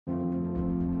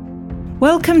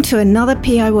Welcome to another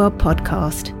PI World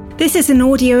podcast. This is an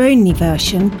audio-only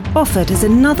version offered as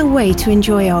another way to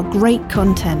enjoy our great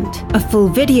content. A full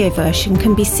video version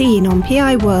can be seen on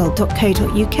piworld.co.uk,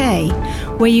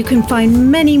 where you can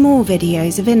find many more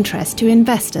videos of interest to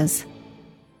investors.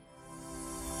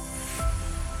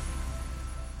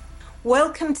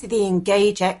 Welcome to the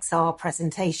Engage XR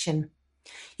presentation.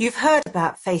 You've heard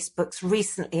about Facebook's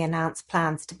recently announced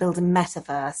plans to build a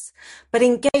metaverse, but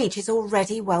Engage is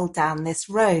already well down this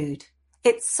road.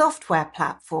 Its software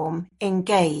platform,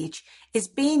 Engage, is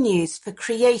being used for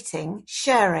creating,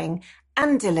 sharing,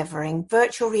 and delivering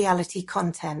virtual reality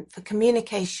content for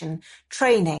communication,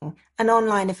 training, and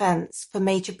online events for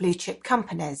major blue-chip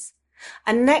companies.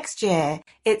 And next year,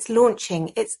 it's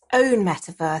launching its own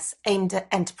metaverse aimed at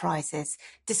enterprises,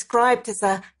 described as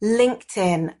a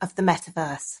LinkedIn of the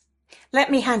metaverse. Let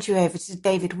me hand you over to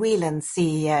David Whelan,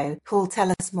 CEO, who will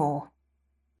tell us more.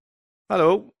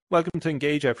 Hello, welcome to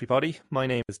Engage, everybody. My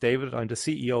name is David. I'm the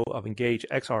CEO of Engage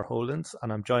XR Holdings,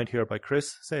 and I'm joined here by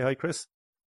Chris. Say hi, Chris.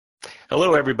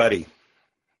 Hello, everybody.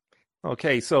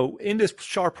 Okay, so in this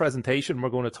short presentation,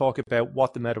 we're going to talk about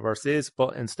what the metaverse is,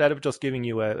 but instead of just giving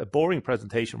you a boring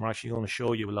presentation, we're actually going to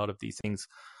show you a lot of these things.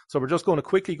 So we're just going to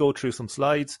quickly go through some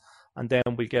slides, and then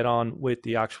we'll get on with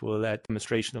the actual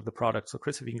demonstration of the product. So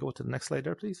Chris, if you can go to the next slide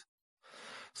there, please.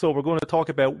 So we're going to talk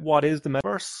about what is the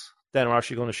metaverse. Then we're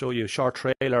actually going to show you a short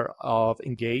trailer of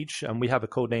Engage, and we have a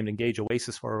code named Engage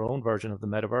Oasis for our own version of the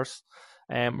metaverse.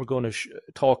 We're going to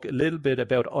talk a little bit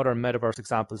about other metaverse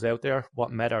examples out there,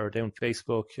 what Meta are doing,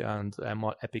 Facebook, and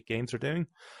what Epic Games are doing.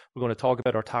 We're going to talk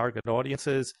about our target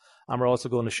audiences, and we're also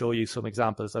going to show you some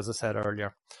examples, as I said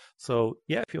earlier. So,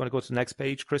 yeah, if you want to go to the next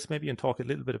page, Chris, maybe, and talk a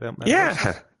little bit about metaverse.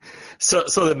 Yeah. So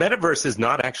the metaverse is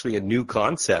not actually a new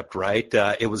concept, right?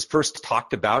 It was first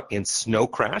talked about in Snow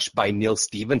Crash by Neil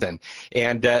Stephenson.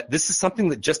 And this is something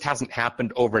that just hasn't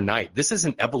happened overnight. This is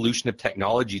an evolution of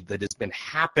technology that has been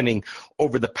happening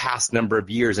over the past number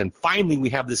of years. And finally, we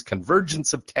have this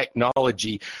convergence of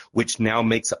technology, which now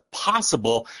makes it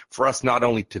possible for us not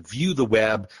only to view the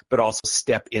web, but also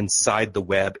step inside the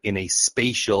web in a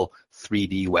spatial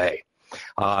 3D way.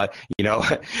 A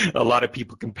lot of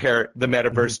people compare the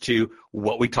metaverse to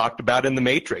what we talked about in the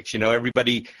Matrix.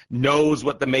 Everybody knows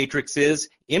what the Matrix is.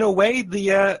 In a way,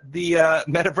 the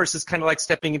metaverse is kind of like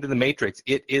stepping into the Matrix.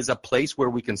 It is a place where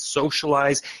we can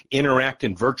socialize, interact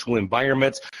in virtual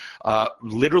environments,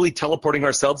 literally teleporting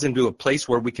ourselves into a place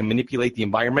where we can manipulate the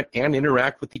environment and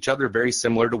interact with each other, very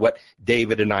similar to what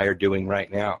David and I are doing right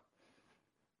now.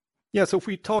 Yeah, so if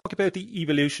we talk about the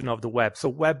evolution of the web, so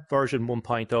web version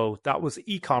 1.0, that was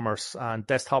e-commerce and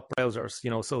desktop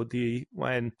browsers, so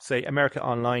when, say, America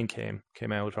Online came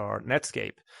out, or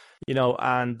Netscape,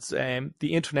 and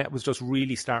the internet was just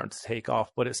really starting to take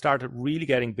off, but it started really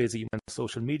getting busy when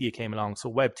social media came along. So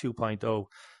web 2.0,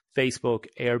 Facebook,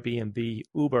 Airbnb,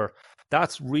 Uber,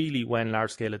 that's really when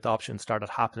large-scale adoption started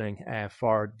happening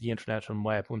for the internet and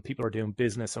web, when people are doing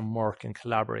business and work and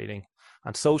collaborating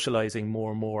and socializing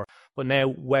more and more. But now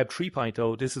Web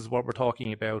 3.0, this is what we're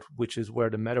talking about, which is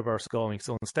where the metaverse is going.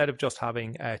 So instead of just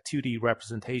having a 2D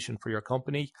representation for your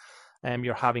company,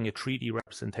 you're having a 3D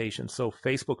representation. So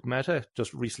Facebook Meta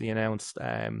just recently announced,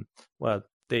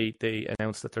 they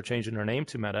announced that they're changing their name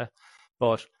to Meta,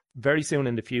 but very soon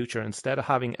in the future, instead of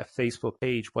having a Facebook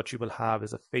page, what you will have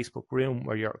is a Facebook room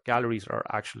where your galleries are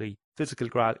actually physical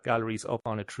galleries up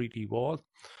on a 3D wall.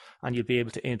 And you'll be able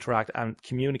to interact, and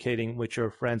communicating with your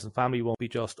friends and family won't be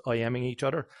just IMing each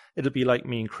other. It'll be like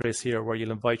me and Chris here, where you'll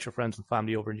invite your friends and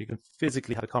family over and you can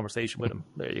physically have a conversation with them.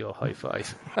 There you go, high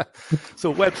five.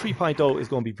 So Web 3.0 is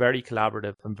going to be very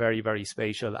collaborative and very, very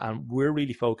spatial. And we're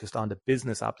really focused on the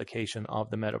business application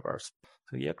of the metaverse.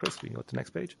 So yeah, Chris, we can go to the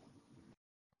next page.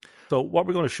 So what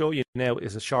we're going to show you now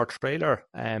is a short trailer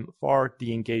for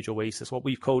the Engage Oasis, what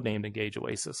we've codenamed Engage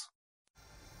Oasis.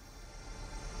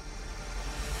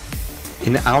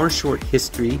 In our short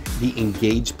history, the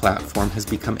Engage platform has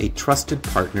become a trusted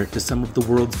partner to some of the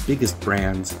world's biggest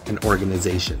brands and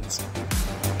organizations.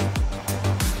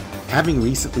 Having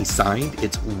recently signed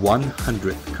its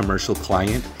 100th commercial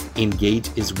client, Engage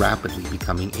is rapidly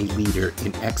becoming a leader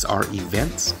in XR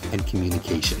events and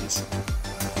communications.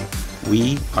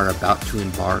 We are about to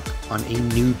embark on a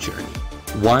new journey,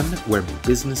 one where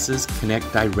businesses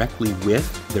connect directly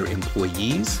with their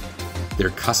employees, their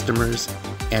customers,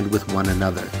 and with one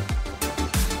another.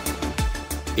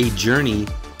 A journey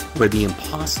where the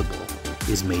impossible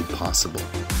is made possible.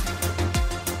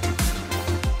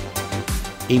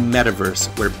 A metaverse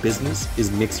where business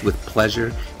is mixed with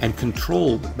pleasure and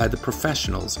controlled by the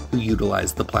professionals who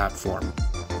utilize the platform.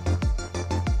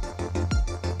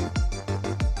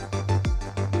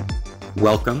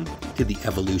 Welcome to the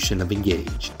evolution of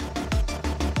Engage.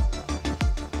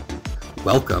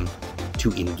 Welcome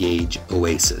to Engage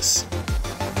Oasis.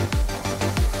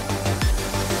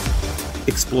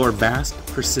 Explore vast,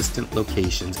 persistent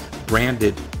locations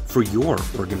branded for your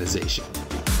organization.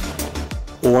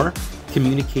 Or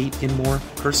communicate in more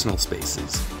personal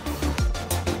spaces.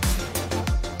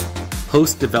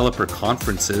 Host developer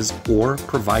conferences or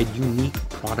provide unique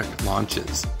product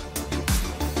launches.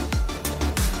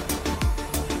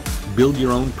 Build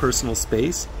your own personal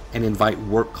space and invite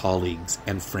work colleagues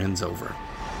and friends over.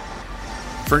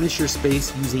 Furnish your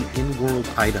space using in-world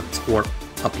items or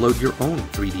upload your own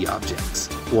 3D objects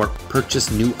or purchase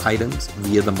new items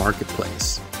via the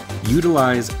marketplace.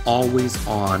 Utilize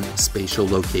always-on spatial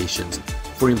locations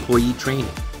for employee training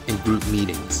and group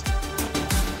meetings.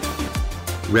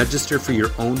 Register for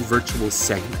your own virtual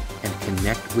segment and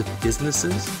connect with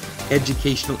businesses,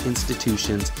 educational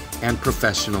institutions, and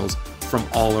professionals from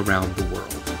all around the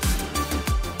world.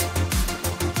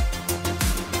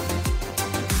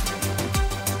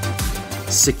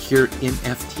 Secure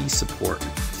NFT support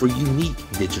for unique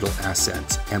digital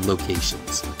assets and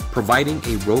locations, providing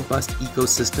a robust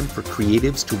ecosystem for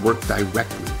creatives to work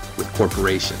directly with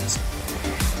corporations.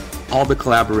 All the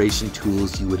collaboration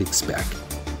tools you would expect.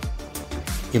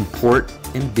 Import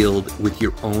and build with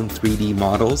your own 3D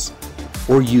models,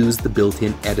 or use the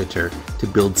built-in editor to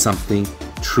build something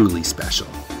truly special.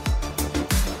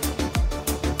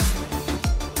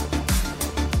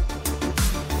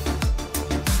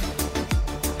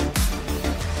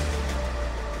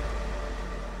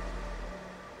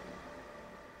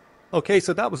 Okay,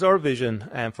 so that was our vision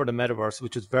for the metaverse,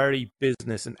 which is very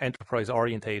business and enterprise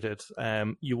orientated.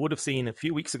 You would have seen a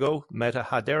few weeks ago, Meta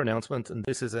had their announcement, and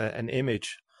this is an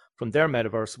image from their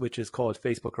metaverse, which is called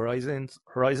Facebook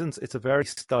Horizons. It's a very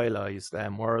stylized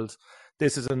world.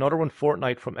 This is another one,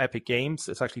 Fortnite from Epic Games.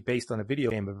 It's actually based on a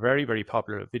video game, a very, very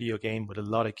popular video game with a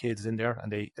lot of kids in there,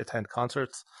 and they attend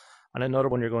concerts. And another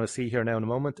one you're going to see here now in a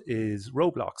moment is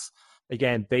Roblox.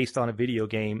 Again, based on a video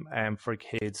game for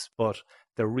kids, but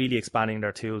they're really expanding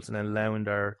their tools and allowing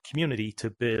their community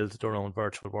to build their own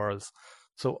virtual worlds.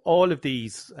 So all of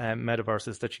these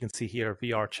metaverses that you can see here,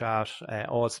 VR chat,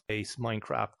 Allspace,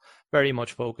 Minecraft, very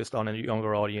much focused on a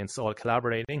younger audience, all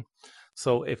collaborating.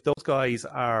 So if those guys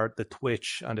are the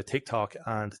Twitch and the TikTok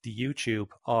and the YouTube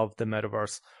of the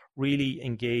metaverse, really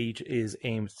Engage is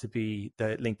aimed to be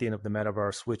the LinkedIn of the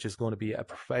metaverse, which is going to be a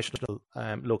professional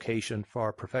location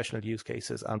for professional use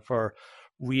cases and for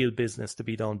real business to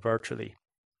be done virtually.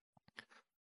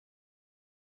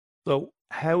 So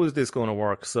how is this going to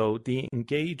work? So the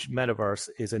Engage metaverse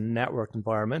is a networked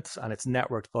environment, and it's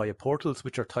networked via portals,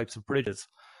 which are types of bridges.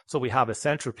 So we have a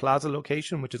central plaza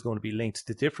location, which is going to be linked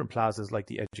to different plazas like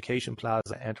the Education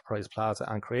Plaza, Enterprise Plaza,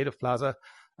 and Creative Plaza.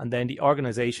 And then the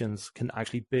organizations can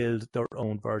actually build their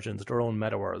own versions, their own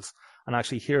meta worlds. And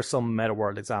actually, here's some meta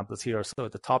world examples here. So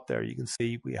at the top there, you can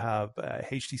see we have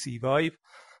HTC Vive,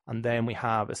 and then we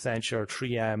have Accenture,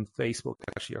 3M, Facebook,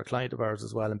 actually our client of ours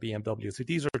as well, and BMW. So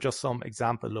these are just some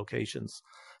example locations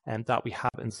that we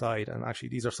have inside. And actually,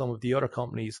 these are some of the other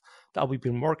companies that we've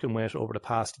been working with over the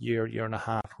past year, year and a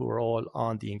half, who are all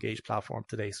on the Engage platform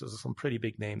today. So there's some pretty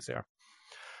big names there.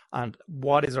 And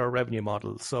what is our revenue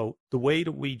model? So the way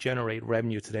that we generate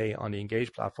revenue today on the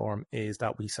Engage platform is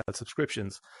that we sell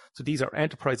subscriptions. So these are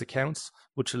enterprise accounts,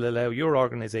 which will allow your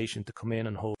organization to come in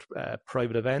and hold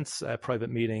private events, private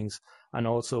meetings, and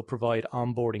also provide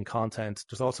onboarding content.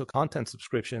 There's also content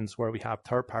subscriptions where we have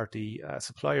third-party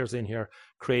suppliers in here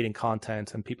creating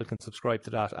content, and people can subscribe to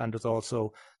that. And there's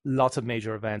also lots of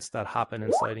major events that happen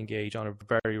inside Engage on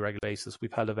a very regular basis.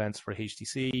 We've held events for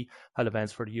HTC, held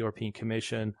events for the European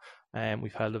Commission, and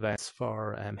we've held events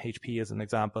for HP as an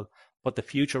example. But the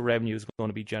future revenue is going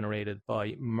to be generated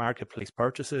by marketplace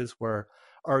purchases, where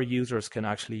our users can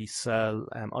actually sell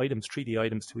items, 3D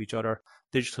items to each other,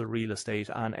 digital real estate,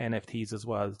 and NFTs as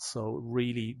well. So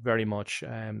really very much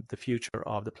the future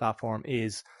of the platform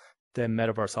is the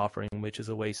metaverse offering, which is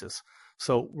Oasis.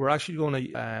 So we're actually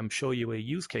going to show you a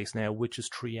use case now, which is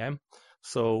 3M.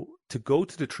 So to go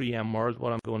to the 3M world,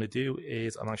 what I'm going to do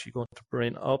is I'm actually going to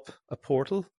bring up a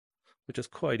portal, which is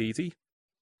quite easy.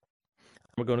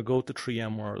 We're going to go to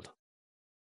 3M world.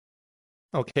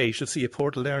 Okay, you should see a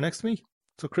portal there next to me.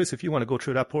 So Chris, if you want to go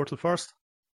through that portal first.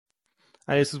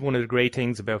 And this is one of the great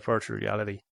things about virtual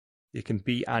reality. You can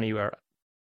be anywhere.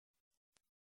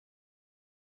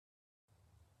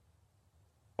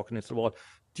 Walking into the wall.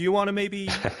 Do you want to maybe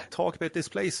talk about this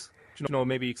place? You know,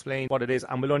 maybe explain what it is,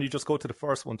 and we'll only just go to the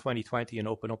first one, 2020, and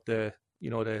open up the, you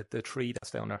know, the tree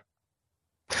that's down there.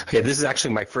 Okay, this is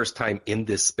actually my first time in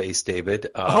this space, David.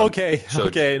 Okay,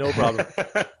 no problem.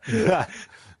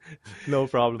 No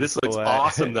problem. This looks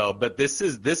awesome, though. But this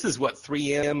is what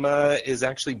 3M is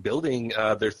actually building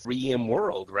their 3M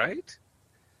world, right?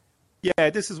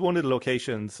 Yeah, this is one of the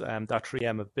locations that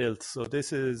 3M have built. So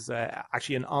this is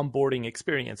actually an onboarding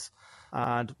experience.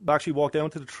 And we'll actually walk down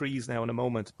to the trees now in a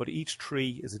moment, but each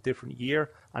tree is a different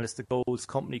year, and it's the goals,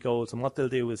 company goals. And what they'll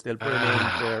do is they'll bring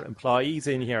in their employees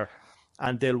in here,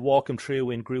 and they'll walk them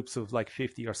through in groups of like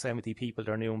 50 or 70 people,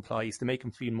 their new employees, to make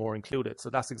them feel more included. So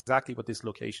that's exactly what this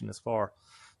location is for.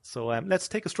 So let's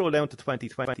take a stroll down to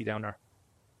 2020 down there.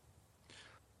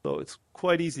 So it's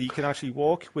quite easy. You can actually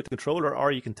walk with the controller,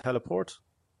 or you can teleport.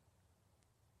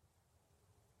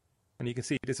 And you can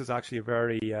see this is actually a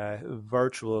very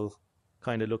virtual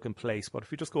kind of looking place. But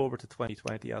if we just go over to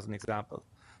 2020 as an example.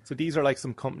 So these are like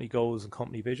some company goals and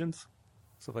company visions.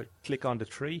 So if I click on the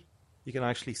tree, you can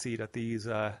actually see that these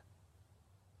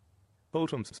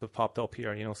photos have popped up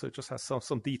here, you know, so it just has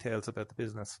some details about the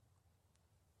business.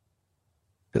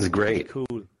 This is great. Cool.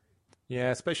 Yeah,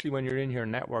 especially when you're in here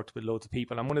networked with loads of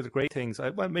people. And one of the great things,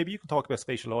 well, maybe you can talk about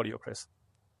spatial audio, Chris.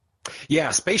 Yeah,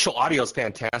 spatial audio is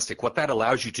fantastic. What that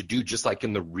allows you to do, just like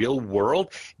in the real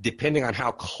world, depending on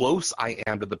how close I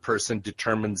am to the person,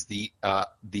 determines the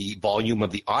volume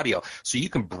of the audio. So you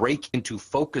can break into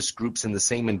focus groups in the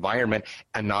same environment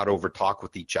and not overtalk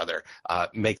with each other.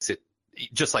 Makes it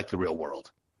just like the real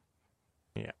world.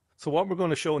 Yeah. So what we're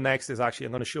going to show next is actually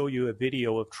I'm going to show you a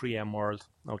video of 3M World.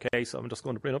 Okay, so I'm just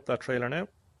going to bring up that trailer now.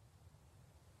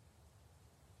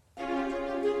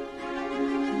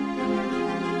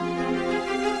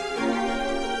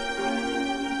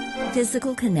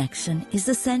 Physical connection is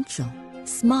essential.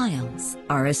 Smiles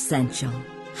are essential.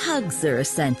 Hugs are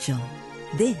essential.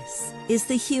 This is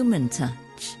the human touch.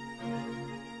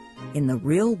 In the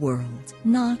real world,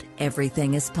 not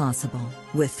everything is possible.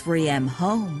 With 3M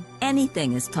Home,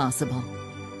 anything is possible.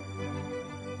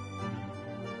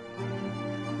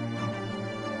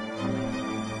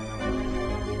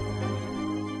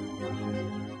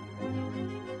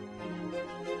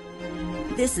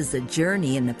 This is a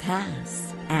journey in the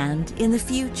past and in the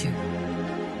future.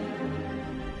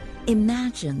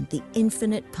 Imagine the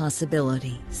infinite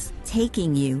possibilities,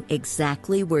 taking you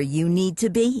exactly where you need to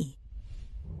be.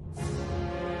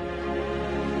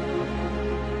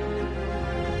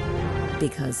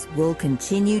 Because we'll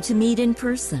continue to meet in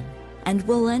person, and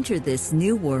we'll enter this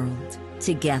new world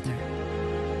together.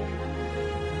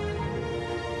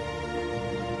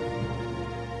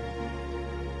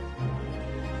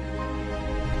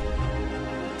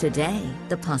 Today,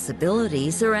 the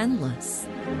possibilities are endless.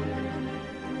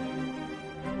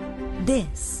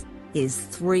 This is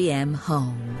 3M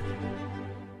Home.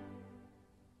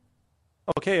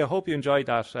 Okay, I hope you enjoyed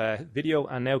that video,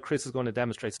 and now Chris is going to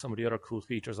demonstrate some of the other cool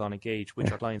features on Engage,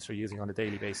 which our clients are using on a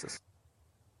daily basis.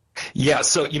 Yeah,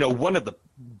 so, you know, one of the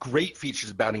great features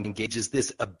about Engage is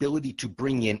this ability to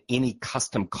bring in any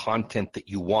custom content that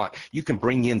you want. You can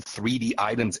bring in 3D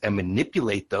items and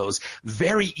manipulate those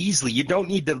very easily. You don't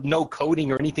need to know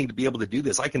coding or anything to be able to do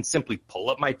this. I can simply pull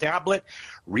up my tablet,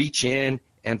 reach in,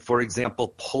 and, for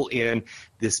example, pull in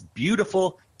this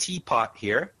beautiful teapot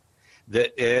here.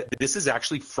 This is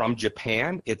actually from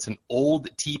Japan. It's an old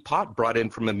teapot brought in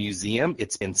from a museum.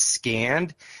 It's been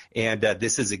scanned, and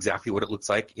this is exactly what it looks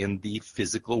like in the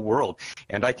physical world.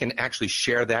 And I can actually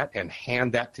share that and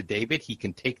hand that to David. He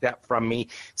can take that from me,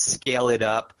 scale it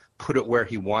up, put it where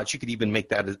he wants. You could even make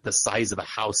that the size of a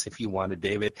house if you wanted,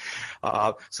 David.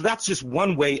 So that's just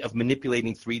one way of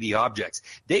manipulating 3D objects.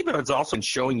 David has also been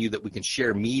showing you that we can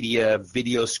share media,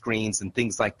 video screens, and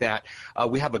things like that.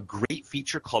 We have a great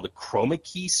feature called a chroma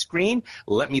key screen.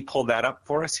 Let me pull that up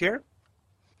for us here.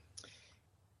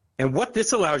 And what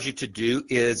this allows you to do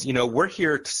is, you know, we're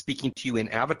here speaking to you in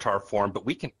avatar form, but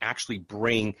we can actually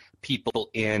bring people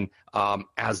in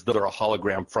as though they're a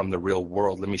hologram from the real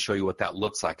world. Let me show you what that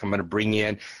looks like. I'm going to bring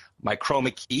in my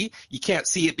chroma key. You can't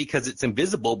see it because it's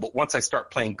invisible, but once I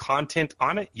start playing content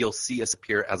on it, you'll see us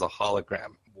appear as a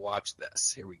hologram. Watch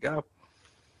this. Here we go.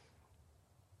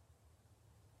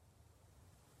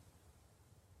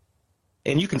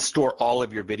 And you can store all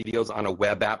of your videos on a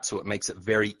web app, so it makes it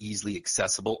very easily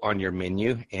accessible on your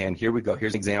menu. And here we go.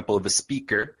 Here's an example of a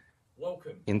speaker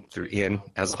in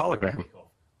as a hologram.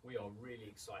 We are really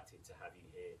excited to have you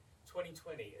here.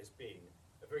 2020 has been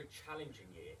a very challenging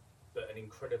year, but an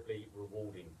incredibly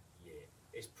rewarding year.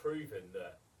 It's proven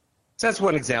that. So that's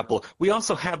one example. We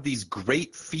also have these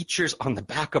great features on the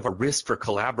back of a wrist for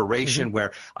collaboration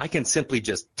where I can simply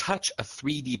just touch a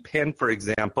 3D pen, for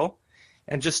example,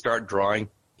 and just start drawing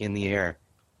in the air.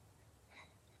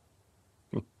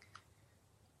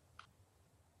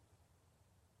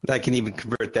 I can even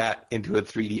convert that into a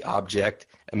 3D object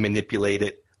and manipulate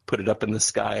it, put it up in the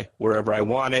sky wherever I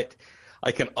want it.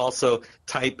 I can also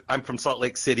type, I'm from Salt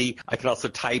Lake City, I can also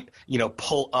type,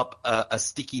 pull up a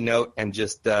sticky note and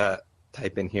just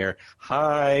type in here,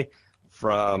 hi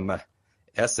from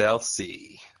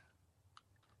SLC.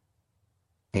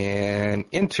 And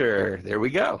enter. There we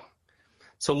go.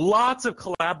 So lots of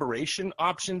collaboration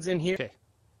options in here. Okay.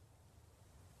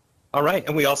 All right,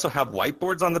 and we also have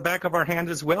whiteboards on the back of our hand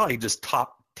as well. I just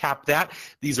tap that.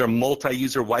 These are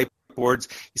multi-user whiteboards.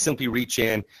 You simply reach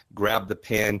in, grab the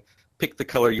pen, pick the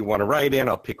color you want to write in.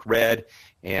 I'll pick red,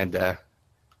 and there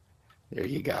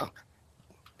you go.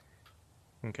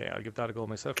 Okay, I'll give that a go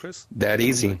myself, Chris. That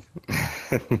easy.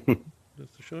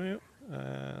 Just to show you,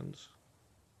 and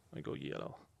I go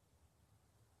yellow.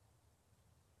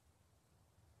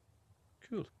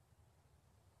 Cool.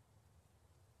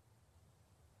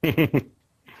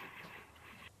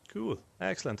 Cool.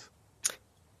 Excellent.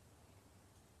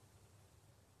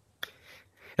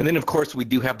 And then, of course, we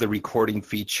do have the recording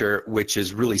feature, which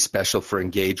is really special for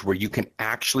Engage, where you can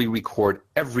actually record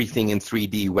everything in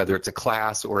 3D, whether it's a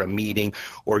class or a meeting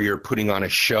or you're putting on a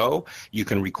show. You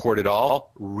can record it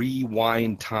all,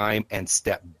 rewind time, and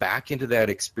step back into that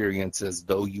experience as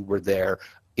though you were there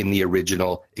in the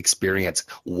original experience.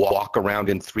 Walk around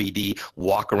in 3D,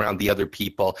 walk around the other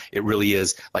people. It really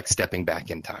is like stepping back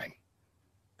in time.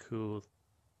 Cool.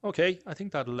 Okay, I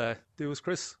think that'll do us,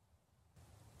 Chris.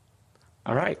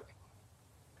 All right.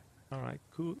 All right,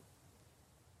 cool.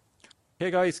 Okay,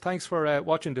 guys, thanks for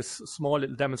watching this small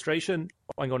little demonstration.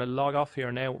 I'm going to log off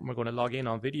here now. We're going to log in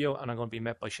on video, and I'm going to be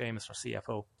met by Seamus, our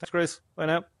CFO. Thanks, Chris. Bye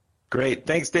now. Great.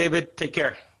 Thanks, David. Take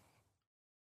care.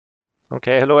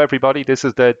 Okay, hello everybody. This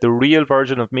is the real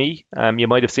version of me. You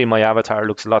might have seen my avatar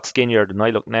looks a lot skinnier than I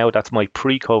look now. That's my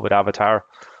pre-COVID avatar.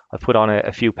 I've put on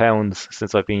a few pounds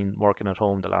since I've been working at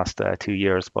home the last 2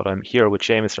 years, but I'm here with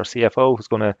Seamus, our CFO, who's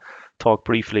going to talk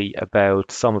briefly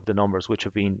about some of the numbers which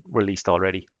have been released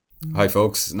already. Hi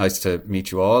folks, nice to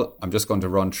meet you all. I'm just going to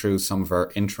run through some of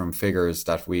our interim figures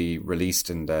that we released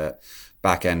in the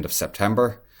back end of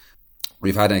September.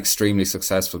 We've had an extremely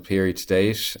successful period to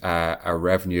date. Our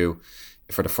revenue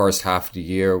for the first half of the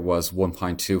year was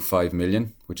 1.25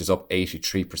 million, which is up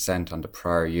 83% on the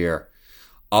prior year.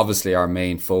 Obviously, our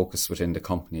main focus within the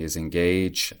company is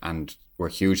Engage, and we're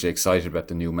hugely excited about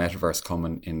the new metaverse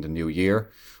coming in the new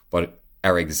year. But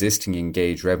our existing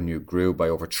Engage revenue grew by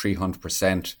over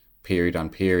 300% period on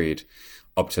period,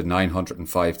 up to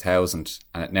 905,000,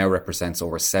 and it now represents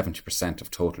over 70%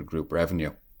 of total group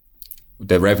revenue.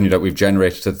 The revenue that we've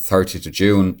generated to the 30th of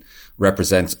June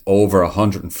represents over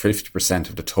 150%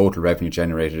 of the total revenue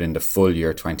generated in the full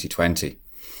year 2020.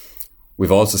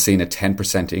 We've also seen a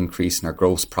 10% increase in our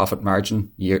gross profit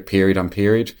margin period on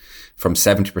period, from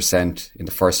 70% in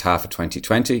the first half of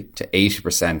 2020 to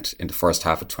 80% in the first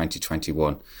half of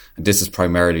 2021. And this is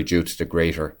primarily due to the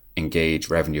greater Engage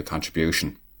revenue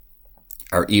contribution.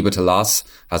 Our EBITDA loss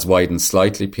has widened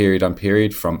slightly period on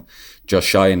period, from just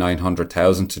shy of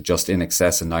 900,000 to just in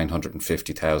excess of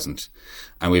 950,000.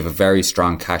 And we have a very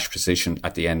strong cash position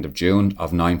at the end of June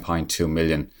of 9.2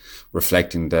 million,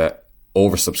 reflecting the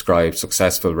oversubscribed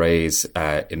successful raise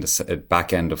in the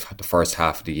back end of the first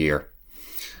half of the year.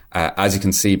 As you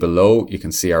can see below, you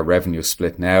can see our revenue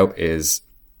split now is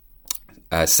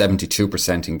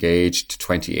 72% engaged to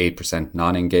 28%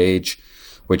 non-engage,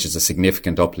 which is a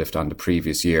significant uplift on the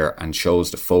previous year and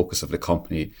shows the focus of the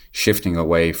company shifting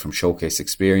away from showcase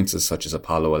experiences such as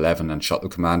Apollo 11 and Shuttle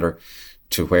Commander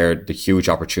to where the huge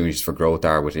opportunities for growth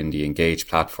are within the Engage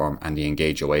platform and the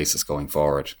Engage Oasis going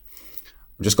forward.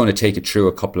 I'm just going to take you through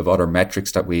a couple of other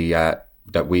metrics that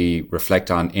we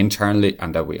reflect on internally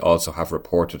and that we also have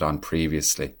reported on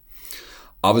previously.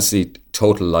 Obviously,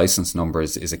 total license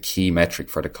numbers is a key metric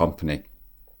for the company.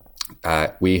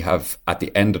 We have, at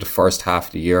the end of the first half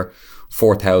of the year,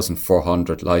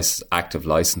 4,400 active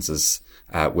licenses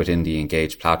within the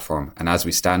Engage platform. And as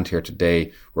we stand here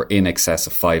today, we're in excess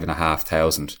of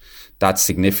 5,500. That's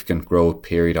significant growth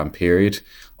period on period.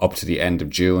 Up to the end of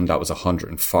June, that was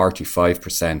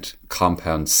 145%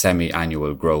 compound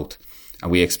semi-annual growth. And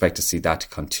we expect to see that to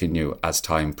continue as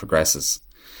time progresses.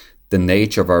 The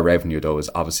nature of our revenue, though,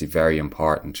 is obviously very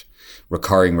important.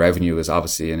 Recurring revenue is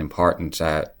obviously an important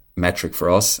metric for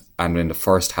us. And in the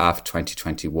first half of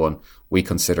 2021, we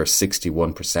consider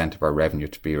 61% of our revenue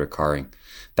to be recurring.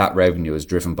 That revenue is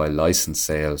driven by license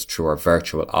sales through our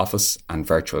virtual office and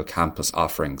virtual campus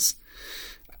offerings.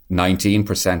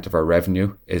 19% of our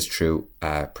revenue is through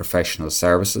professional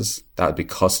services. That would be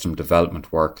custom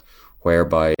development work,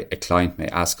 whereby a client may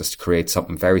ask us to create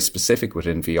something very specific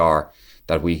within VR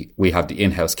that we have the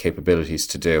in-house capabilities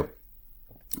to do.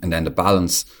 And then the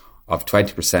balance of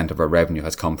 20% of our revenue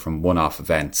has come from one-off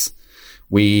events.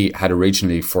 We had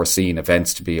originally foreseen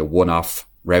events to be a one-off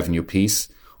revenue piece,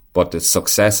 but the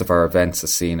success of our events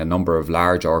has seen a number of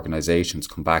large organizations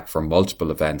come back for multiple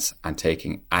events and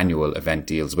taking annual event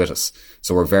deals with us.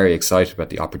 So we're very excited about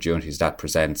the opportunities that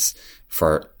presents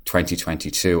for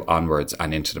 2022 onwards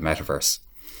and into the metaverse.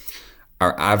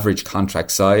 Our average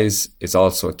contract size is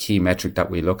also a key metric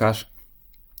that we look at.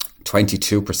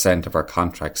 22% of our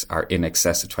contracts are in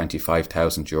excess of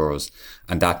 €25,000,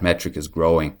 and that metric is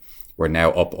growing. We're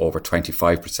now up over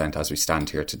 25% as we stand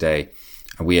here today.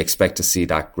 And we expect to see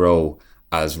that grow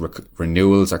as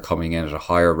renewals are coming in at a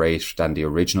higher rate than the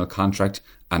original contract,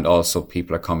 and also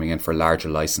people are coming in for larger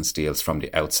license deals from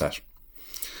the outset.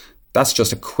 That's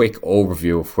just a quick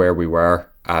overview of where we were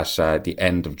at the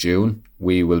end of June.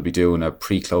 We will be doing a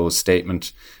pre-close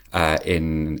statement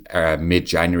in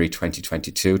mid-January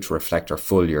 2022 to reflect our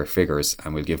full year figures,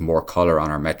 and we'll give more colour on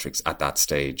our metrics at that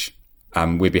stage.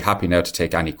 We'd be happy now to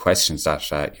take any questions that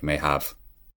you may have.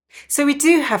 So we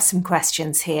do have some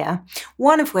questions here,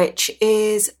 one of which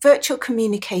is virtual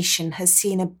communication has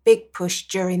seen a big push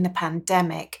during the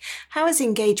pandemic. How has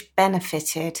Engage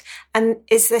benefited, and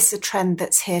is this a trend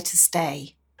that's here to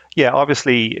stay? Yeah,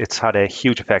 obviously it's had a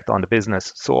huge effect on the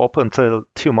business. So up until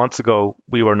 2 months ago,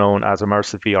 we were known as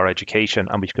Immersive VR Education,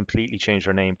 and we've completely changed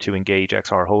our name to Engage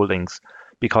XR Holdings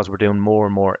because we're doing more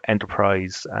and more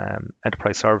enterprise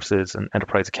services and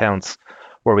enterprise accounts,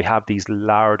 where we have these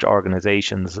large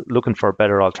organizations looking for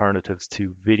better alternatives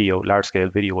to large-scale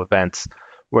video events,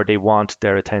 where they want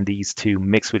their attendees to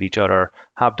mix with each other,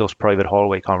 have those private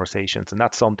hallway conversations. And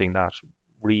that's something that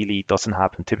really doesn't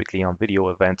happen typically on video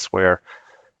events, where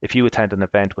if you attend an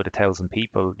event with 1,000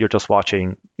 people, you're just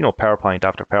watching, PowerPoint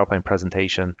after PowerPoint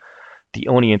presentation. The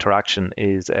only interaction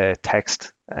is a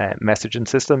text messaging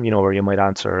system, where you might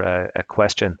answer a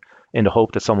question in the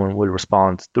hope that someone will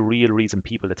respond. The real reason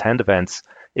people attend events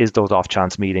is those off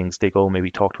chance meetings. They go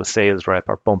maybe talk to a sales rep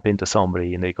or bump into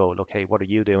somebody and they go, look, hey, what are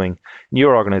you doing in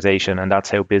your organization? And that's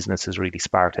how business is really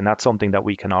sparked. And that's something that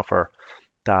we can offer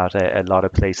that a lot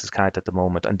of places can't at the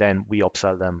moment. And then we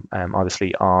upsell them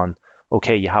obviously on,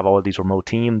 okay, you have all these remote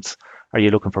teams. Are you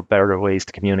looking for better ways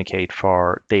to communicate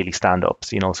for daily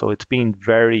stand-ups? So it's been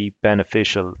very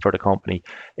beneficial for the company.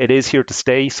 It is here to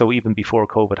stay. So even before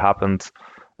COVID happened,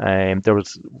 there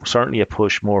was certainly a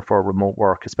push more for remote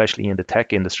work, especially in the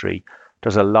tech industry.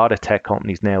 There's a lot of tech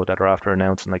companies now that are after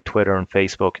announcing, like Twitter and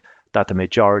Facebook, that the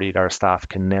majority of their staff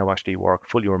can now actually work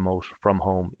fully remote from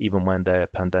home, even when the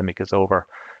pandemic is over.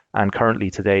 And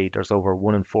currently today, there's over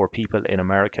 1 in 4 people in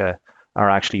America are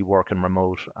actually working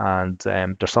remote. And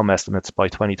there's some estimates by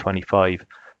 2025,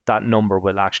 that number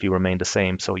will actually remain the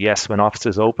same. So yes, when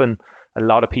offices open, a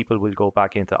lot of people will go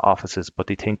back into offices, but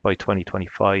they think by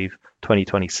 2025,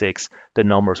 2026, the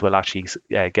numbers will actually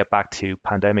get back to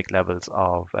pandemic levels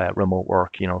of remote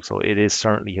work, so it is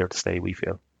certainly here to stay, we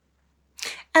feel.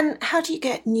 And how do you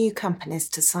get new companies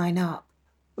to sign up?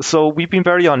 So we've been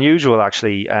very unusual,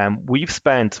 actually. We've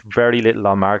spent very little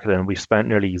on marketing. We've spent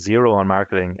nearly zero on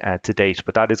marketing to date,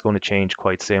 but that is going to change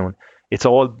quite soon. It's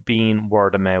all been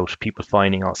word of mouth, people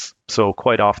finding us. So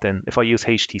quite often, if I use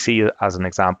HTC as an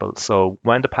example, so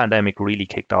when the pandemic really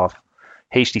kicked off,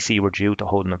 HTC were due to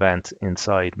hold an event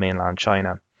inside mainland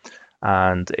China,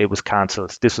 and it was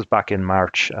cancelled. This was back in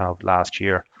March of last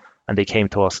year, and they came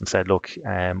to us and said, look,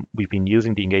 we've been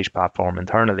using the Engage platform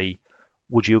internally.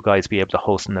 Would you guys be able to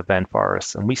host an event for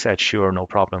us? And we said, sure, no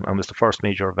problem. And it was the first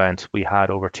major event. We had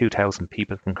over 2,000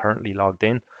 people concurrently logged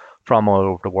in from all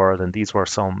over the world, and these were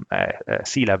some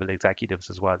C-level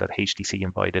executives as well that HTC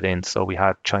invited in. So we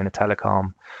had China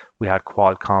Telecom, we had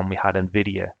Qualcomm, we had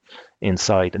NVIDIA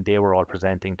inside, and they were all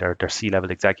presenting. Their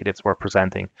C-level executives were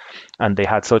presenting, and they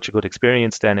had such a good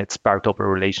experience. Then it sparked up a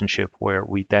relationship where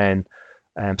we then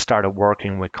started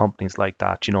working with companies like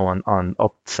that, on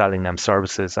upselling them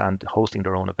services and hosting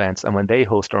their own events. And when they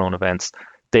host their own events,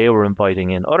 they were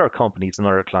inviting in other companies and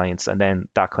other clients, and then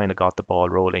that kind of got the ball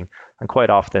rolling. And quite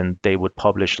often they would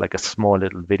publish like a small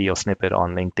little video snippet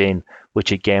on LinkedIn,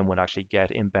 which again would actually get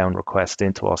inbound requests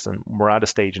into us. And we're at a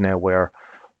stage now where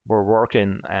we're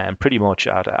working pretty much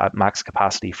at max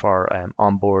capacity for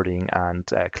onboarding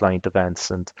and client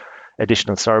events and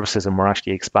additional services, and we're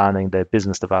actually expanding the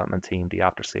business development team, the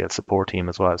after sales support team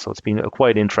as well. So it's been a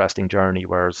quite interesting journey,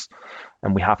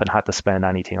 and we haven't had to spend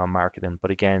anything on marketing.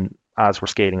 But again, as we're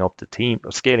scaling up the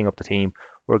team,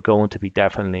 we're going to be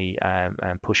definitely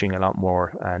pushing a lot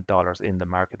more dollars in the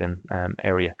marketing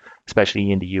area,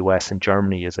 especially in the US, and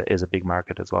Germany is a big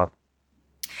market as well.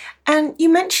 And you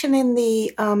mentioned in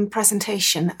the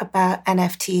presentation about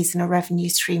NFTs and a revenue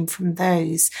stream from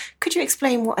those. Could you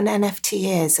explain what an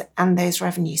NFT is and those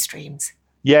revenue streams?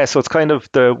 Yeah, so it's kind of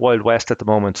the Wild West at the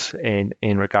moment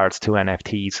in regards to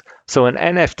NFTs. So an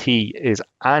NFT is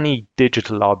any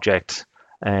digital object.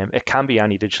 It can be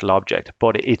any digital object,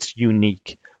 but it's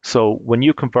unique. So when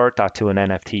you convert that to an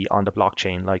NFT on the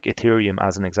blockchain, like Ethereum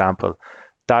as an example,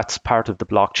 that's part of the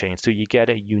blockchain. So you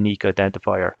get a unique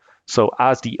identifier. So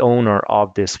as the owner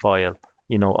of this file,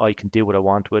 I can do what I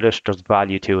want with it. There's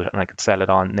value to it and I can sell it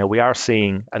on. Now we are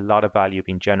seeing a lot of value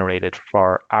being generated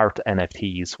for art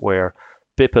NFTs where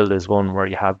Bipple is one where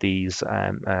you have these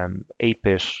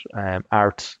 8-bit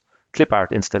art, clip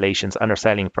art installations, and they're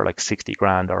selling for like 60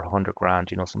 grand or 100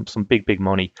 grand, some big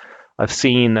money. I've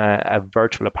seen a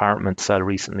virtual apartment sell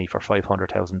recently for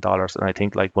 $500,000, and I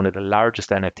think like one of the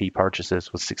largest NFT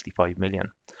purchases was 65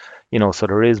 million. So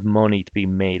there is money to be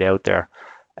made out there.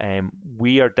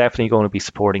 We are definitely going to be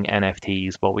supporting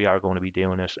NFTs, but we are going to be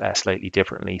doing it slightly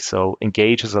differently. So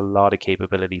Engage has a lot of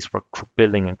capabilities for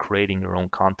building and creating your own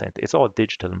content. It's all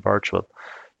digital and virtual,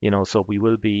 so we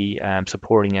will be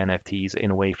supporting NFTs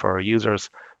in a way for our users,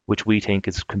 which we think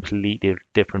is completely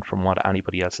different from what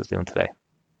anybody else is doing today.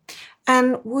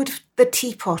 And would the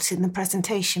teapot in the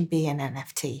presentation be an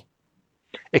NFT?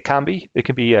 It can be. It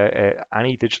can be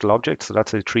any digital object, so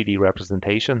that's a 3D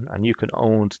representation, and you can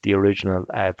own the original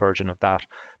version of that.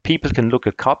 People can look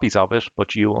at copies of it,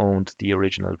 but you owned the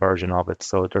original version of it.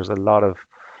 So there's a lot of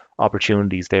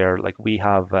opportunities there. Like we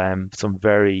have some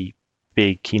very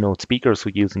big keynote speakers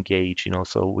who use Engage,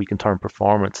 so we can turn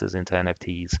performances into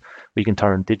NFTs. We can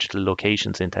turn digital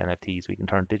locations into NFTs. We can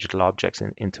turn digital objects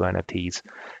into NFTs. It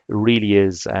really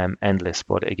is endless,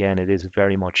 but again, it is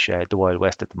very much the Wild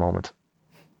West at the moment.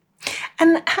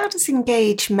 And how does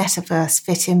Engage Metaverse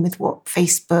fit in with what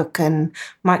Facebook and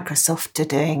Microsoft are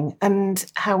doing? And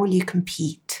how will you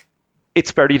compete?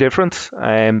 It's very different.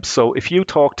 So if you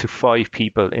talk to 5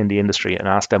 people in the industry and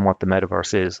ask them what the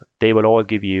metaverse is, they will all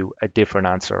give you a different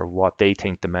answer of what they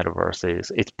think the metaverse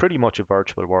is. It's pretty much a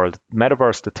virtual world.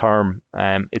 Metaverse, the term,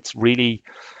 it's really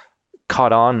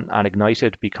caught on and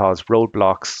ignited because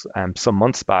Roadblocks, some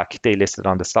months back, they listed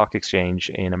on the stock exchange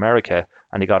in America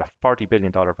and they got a $40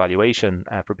 billion valuation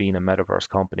for being a metaverse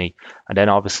company. And then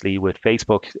obviously with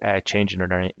Facebook changing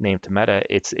their name to Meta,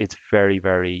 it's very,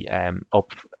 very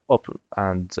up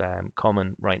and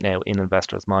common right now in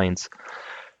investors' minds.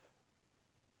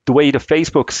 The way the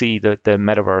Facebook see the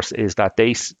metaverse is that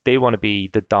they want to be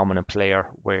the dominant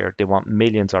player where they want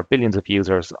millions or billions of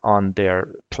users on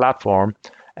their platform.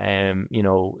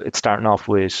 It's starting off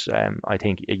with, I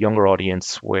think, a younger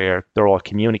audience where they're all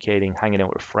communicating, hanging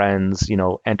out with friends,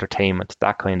 entertainment,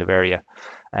 that kind of area.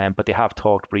 But they have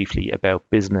talked briefly about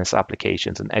business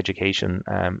applications and education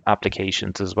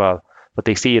applications as well. But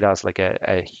they see it as like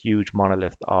a huge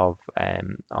monolith of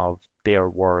their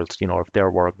world, of their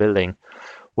world building.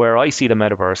 Where I see the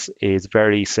metaverse is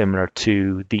very similar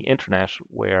to the internet,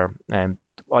 where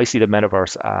I see the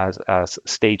metaverse as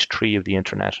stage 3 of the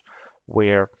internet,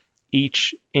 where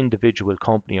each individual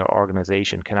company or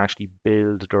organization can actually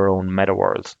build their own meta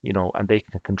worlds, and they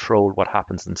can control what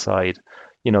happens inside.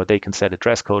 They can set a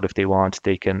dress code if they want,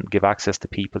 they can give access to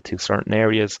people to certain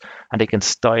areas, and they can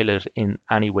style it in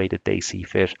any way that they see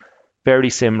fit.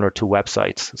 Very similar to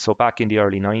websites. So back in the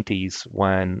early 90s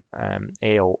when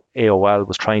AOL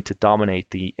was trying to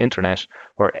dominate the internet,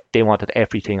 where they wanted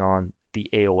everything on the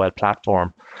AOL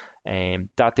platform,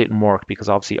 that didn't work because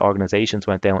obviously organizations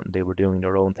went down and they were doing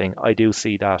their own thing. I do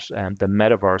see that the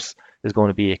metaverse is going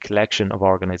to be a collection of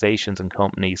organizations and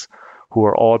companies who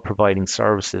are all providing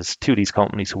services to these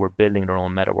companies who are building their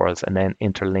own meta worlds and then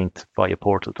interlinked via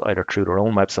portals either through their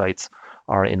own websites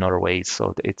or in other ways.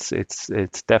 So it's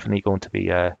definitely going to be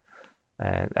a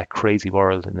crazy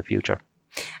world in the future.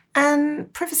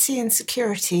 And privacy and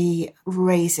security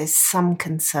raises some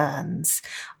concerns.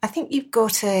 I think you've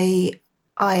got a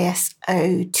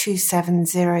ISO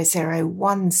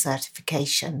 27001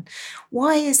 certification.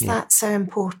 Why is that so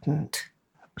important?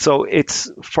 So it's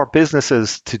for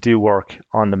businesses to do work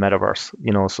on the metaverse,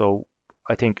 so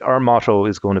I think our motto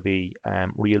is going to be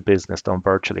real business done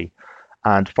virtually.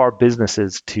 And for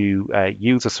businesses to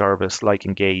use a service like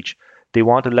Engage, they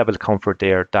want a level of comfort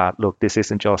there that, look, this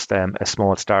isn't just a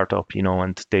small startup,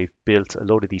 and they've built a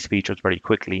load of these features very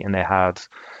quickly and they had,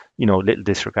 little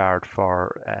disregard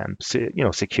for,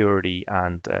 security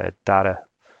and data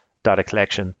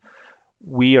collection.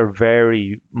 We are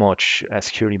very much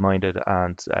security minded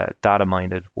and data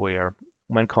minded, where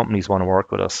when companies want to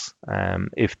work with us,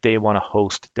 if they want to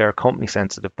host their company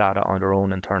sensitive data on their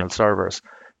own internal servers,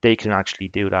 they can actually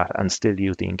do that and still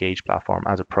use the Engage platform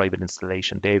as a private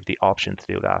installation. They have the option to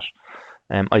do that.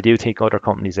 I do think other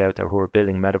companies out there who are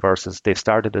building metaverses, they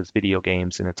started as video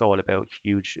games, and it's all about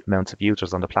huge amounts of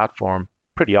users on the platform,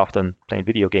 pretty often playing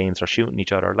video games or shooting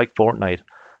each other, like Fortnite,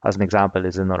 as an example,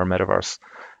 is another metaverse.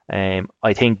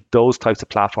 I think those types of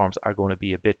platforms are going to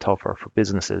be a bit tougher for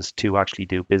businesses to actually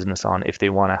do business on if they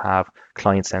want to have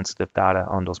client-sensitive data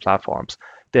on those platforms.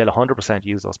 They'll 100%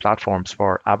 use those platforms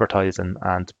for advertising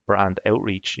and brand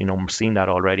outreach. We're seeing that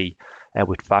already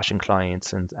with fashion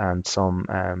clients and some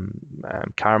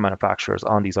car manufacturers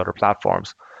on these other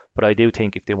platforms. But I do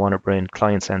think if they want to bring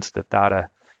client-sensitive data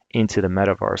into the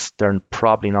metaverse, they're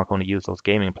probably not going to use those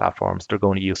gaming platforms. They're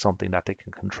going to use something that they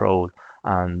can control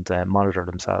and monitor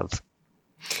themselves.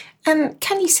 And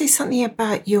can you say something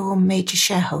about your major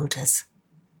shareholders?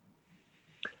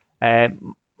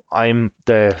 I'm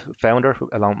the founder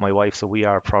along with my wife, so we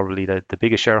are probably the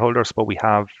biggest shareholders, but we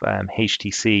have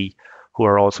HTC, who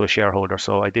are also a shareholder.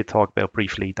 So I did talk about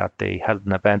briefly that they held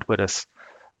an event with us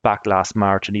back last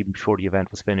March, and even before the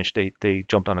event was finished, they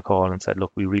jumped on a call and said,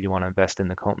 look, we really want to invest in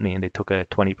the company, and they took a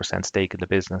 20% stake in the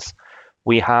business.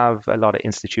 We have a lot of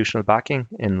institutional backing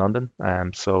in London.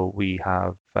 So we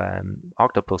have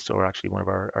Octopus, who are actually one of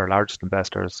our largest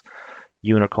investors.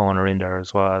 Unicorn are in there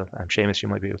as well. Seamus, you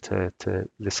might be able to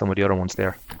list some of the other ones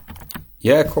there.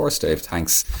 Yeah, of course, Dave.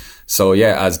 Thanks. So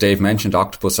yeah, as Dave mentioned,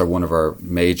 Octopus are one of our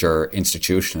major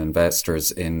institutional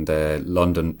investors in the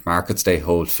London markets. They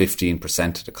hold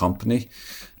 15% of the company.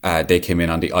 They came in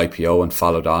on the IPO and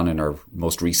followed on in our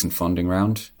most recent funding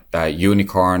round.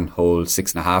 Unicorn holds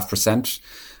 6.5%.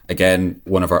 Again,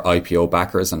 one of our IPO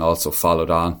backers, and also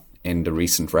followed on in the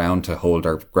recent round to hold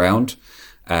our ground.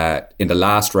 In the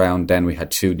last round, then we had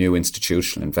two new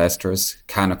institutional investors.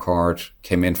 Canaccord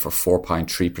came in for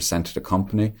 4.3% of the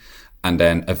company, and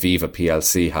then Aviva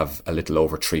PLC have a little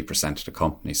over 3% of the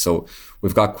company. So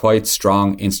we've got quite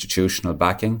strong institutional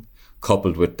backing,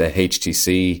 coupled with the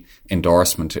HTC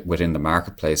endorsement within the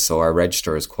marketplace. So our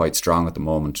register is quite strong at the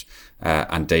moment.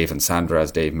 And Dave and Sandra,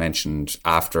 as Dave mentioned,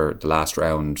 after the last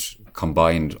round,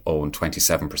 combined own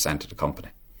 27% of the company.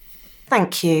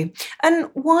 Thank you. And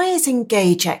why is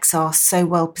Engage XR so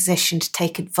well positioned to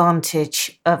take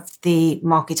advantage of the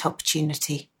market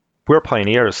opportunity? We're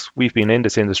pioneers. We've been in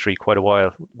this industry quite a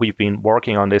while. We've been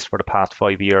working on this for the past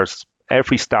 5 years.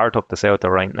 Every startup that's out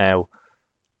there right now,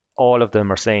 all of them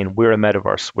are saying, we're a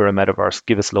metaverse,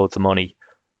 give us loads of money.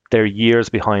 They're years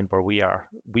behind where we are.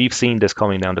 We've seen this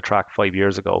coming down the track 5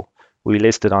 years ago. We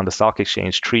listed on the stock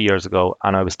exchange 3 years ago,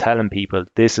 and I was telling people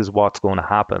this is what's going to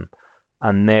happen.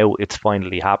 And now it's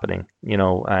finally happening.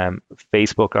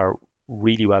 Facebook are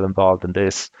really well involved in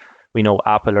this. We know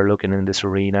Apple are looking in this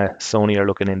arena. Sony are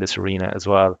looking in this arena as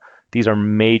well. These are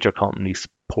major companies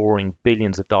pouring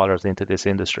billions of dollars into this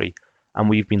industry. And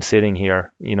we've been sitting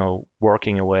here,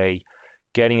 working away,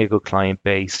 getting a good client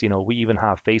base. We even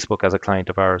have Facebook as a client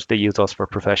of ours. They use us for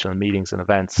professional meetings and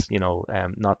events,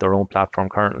 not their own platform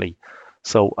currently.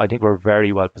 So I think we're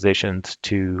very well positioned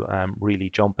to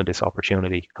really jump in this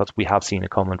opportunity, because we have seen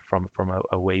it coming from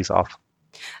a ways off.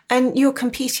 And you're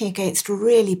competing against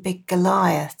really big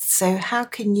Goliaths. So how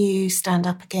can you stand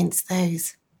up against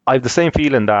those? I have the same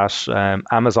feeling that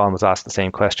Amazon was asked the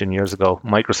same question years ago.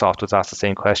 Microsoft was asked the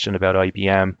same question about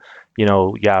IBM.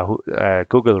 Yahoo,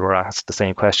 Google were asked the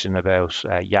same question about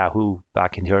Yahoo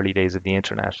back in the early days of the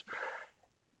internet.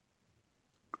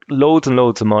 Loads and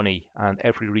loads of money and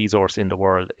every resource in the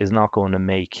world is not going to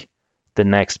make the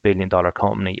next billion-dollar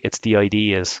company. It's the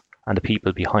ideas and the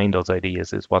people behind those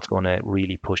ideas is what's going to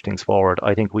really push things forward.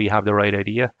 I think we have the right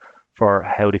idea for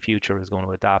how the future is going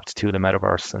to adapt to the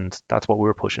metaverse, and that's what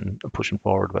we're pushing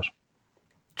forward with.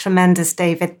 Tremendous,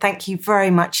 David. Thank you very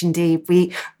much indeed.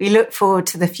 We look forward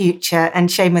to the future. And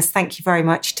Seamus, thank you very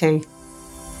much too.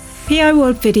 PI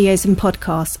World videos and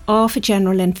podcasts are for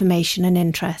general information and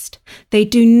interest. They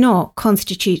do not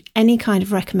constitute any kind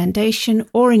of recommendation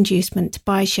or inducement to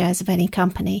buy shares of any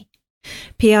company.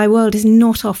 PI World is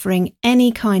not offering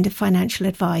any kind of financial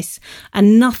advice,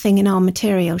 and nothing in our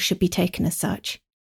material should be taken as such.